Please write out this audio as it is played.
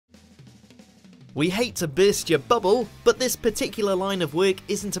We hate to burst your bubble, but this particular line of work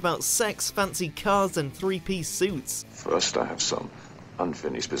isn't about sex, fancy cars and three-piece suits. First, I have some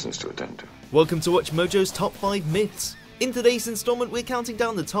unfinished business to attend to. Welcome to WatchMojo's Top 5 Myths. In today's installment, we're counting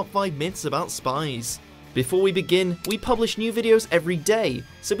down the top 5 myths about spies. Before we begin, we publish new videos every day,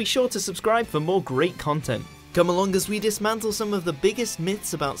 so be sure to subscribe for more great content. Come along as we dismantle some of the biggest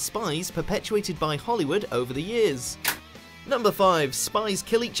myths about spies perpetuated by Hollywood over the years. Number 5. Spies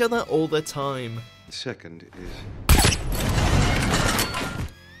kill each other all the time. The second is...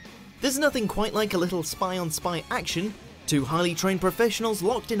 There's nothing quite like a little spy-on-spy action. Two highly trained professionals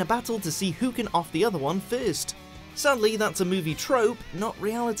locked in a battle to see who can off the other one first. Sadly, that's a movie trope, not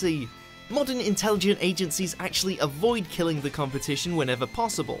reality. Modern intelligence agencies actually avoid killing the competition whenever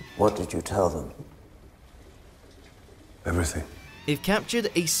possible. What did you tell them? everything. If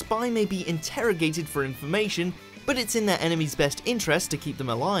captured, a spy may be interrogated for information, but it's in their enemy's best interest to keep them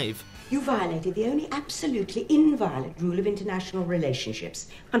alive. You violated the only absolutely inviolate rule of international relationships.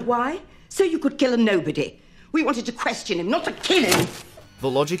 And why? So you could kill a nobody. We wanted to question him, not to kill him. The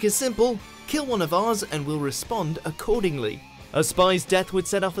logic is simple: kill one of ours and we'll respond accordingly. A spy's death would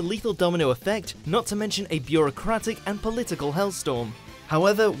set off a lethal domino effect, not to mention a bureaucratic and political hellstorm.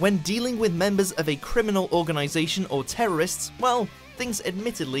 However, when dealing with members of a criminal organization or terrorists, well, things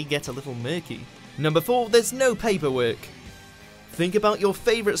admittedly get a little murky. Number 4, there's no paperwork. Think about your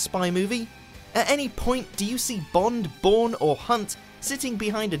favorite spy movie. At any point, do you see Bond, Bourne, or Hunt sitting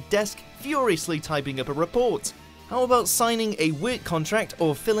behind a desk furiously typing up a report? How about signing a work contract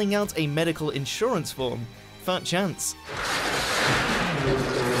or filling out a medical insurance form? Fat chance.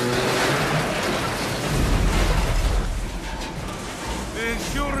 The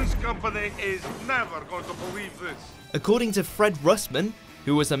insurance company is never going to believe this. According to Fred Russman,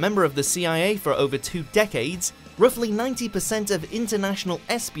 who was a member of the CIA for over 2 decades, roughly 90% of international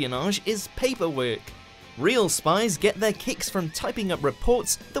espionage is paperwork. Real spies get their kicks from typing up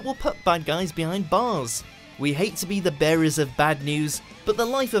reports that will put bad guys behind bars. We hate to be the bearers of bad news, but the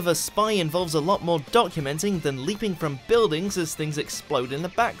life of a spy involves a lot more documenting than leaping from buildings as things explode in the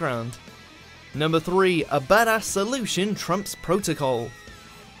background. Number 3, a badass solution trumps protocol.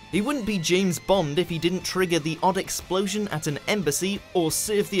 He wouldn't be James Bond if he didn't trigger the odd explosion at an embassy or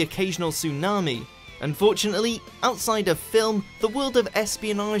surf the occasional tsunami. Unfortunately, outside of film, the world of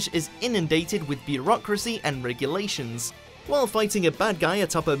espionage is inundated with bureaucracy and regulations. While fighting a bad guy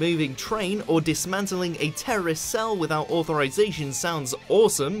atop a moving train or dismantling a terrorist cell without authorization sounds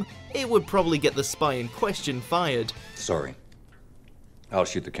awesome, it would probably get the spy in question fired. Sorry. I'll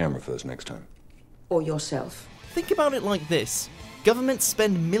shoot the camera first next time. Or yourself. Think about it like this. Governments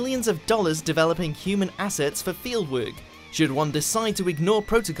spend millions of dollars developing human assets for fieldwork. Should one decide to ignore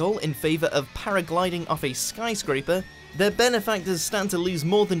protocol in favor of paragliding off a skyscraper, their benefactors stand to lose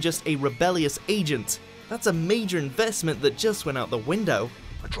more than just a rebellious agent. That's a major investment that just went out the window.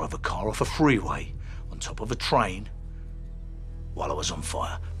 I drove a car off a freeway on top of a train while I was on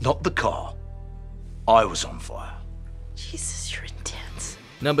fire. Not the car. I was on fire. Jesus, you're intense.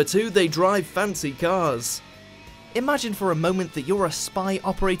 Number 2, they drive fancy cars. Imagine for a moment that you're a spy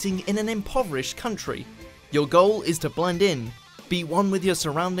operating in an impoverished country. Your goal is to blend in, be one with your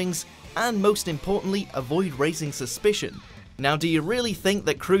surroundings, and most importantly, avoid raising suspicion. Now, do you really think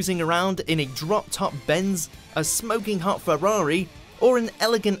that cruising around in a drop-top Benz, a smoking hot Ferrari, or an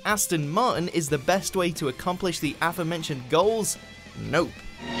elegant Aston Martin is the best way to accomplish the aforementioned goals? Nope.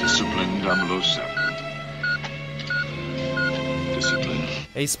 Discipline 007. Discipline.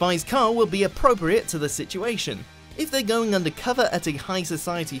 A spy's car will be appropriate to the situation. If they're going undercover at a high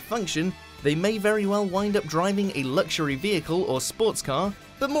society function, they may very well wind up driving a luxury vehicle or sports car,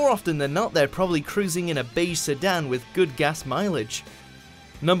 but more often than not they're probably cruising in a beige sedan with good gas mileage.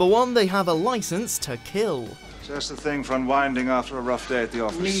 Number 1, they have a license to kill. Just the thing for unwinding after a rough day at the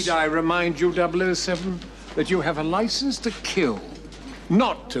office. Need I remind you, 007, that you have a license to kill,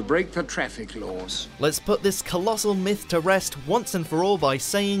 not to break the traffic laws. Let's put this colossal myth to rest once and for all by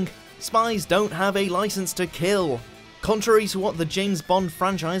saying, spies don't have a license to kill. Contrary to what the James Bond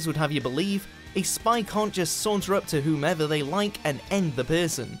franchise would have you believe, a spy can't just saunter up to whomever they like and end the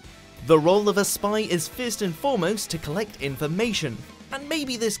person. The role of a spy is first and foremost to collect information. And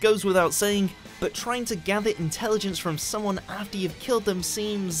maybe this goes without saying, but trying to gather intelligence from someone after you've killed them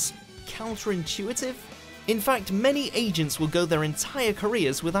seems counterintuitive? In fact, many agents will go their entire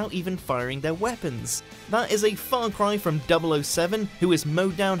careers without even firing their weapons. That is a far cry from 007, who has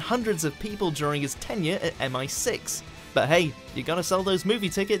mowed down hundreds of people during his tenure at MI6. But hey, you gotta sell those movie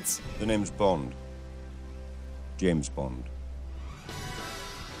tickets. The name's Bond. James Bond.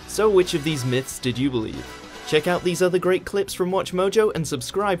 So which of these myths did you believe? Check out these other great clips from WatchMojo and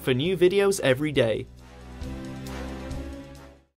subscribe for new videos every day.